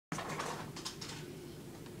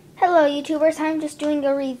Hello YouTubers, I'm just doing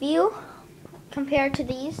a review compared to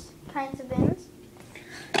these kinds of bins.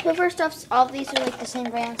 So first off, all of these are like the same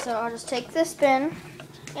brand, so I'll just take this bin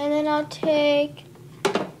and then I'll take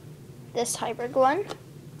this hybrid one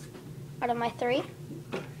out of my three.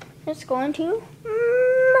 It's going to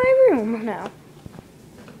my room now.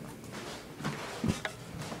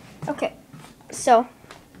 Okay, so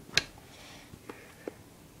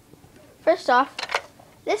first off,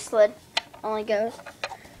 this lid only goes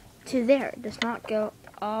to there. It does not go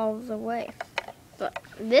all the way. But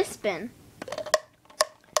this bin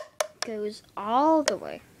goes all the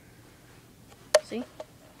way. See?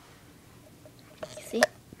 See?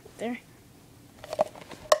 There.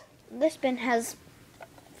 This bin has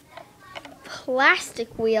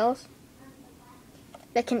plastic wheels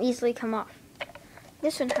that can easily come off.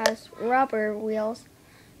 This one has rubber wheels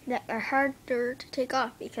that are harder to take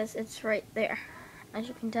off because it's right there, as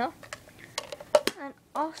you can tell. And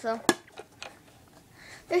also,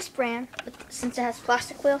 this brand, since it has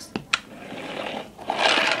plastic wheels,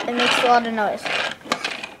 it makes a lot of noise.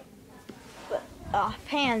 But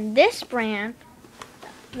offhand, this brand,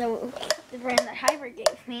 the brand that Hybrid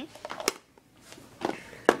gave me,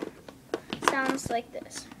 sounds like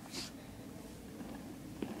this.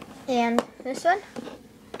 And this one,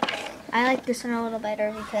 I like this one a little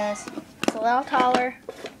better because it's a little taller,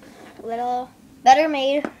 a little better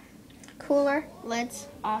made, cooler, lid's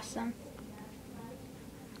awesome.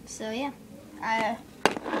 So yeah, I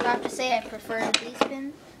have to say I prefer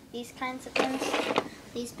these kinds of bins,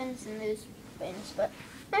 these bins and those bins, but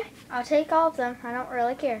I'll take all of them. I don't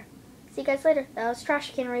really care. See you guys later. That was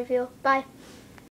Trash Can Review. Bye.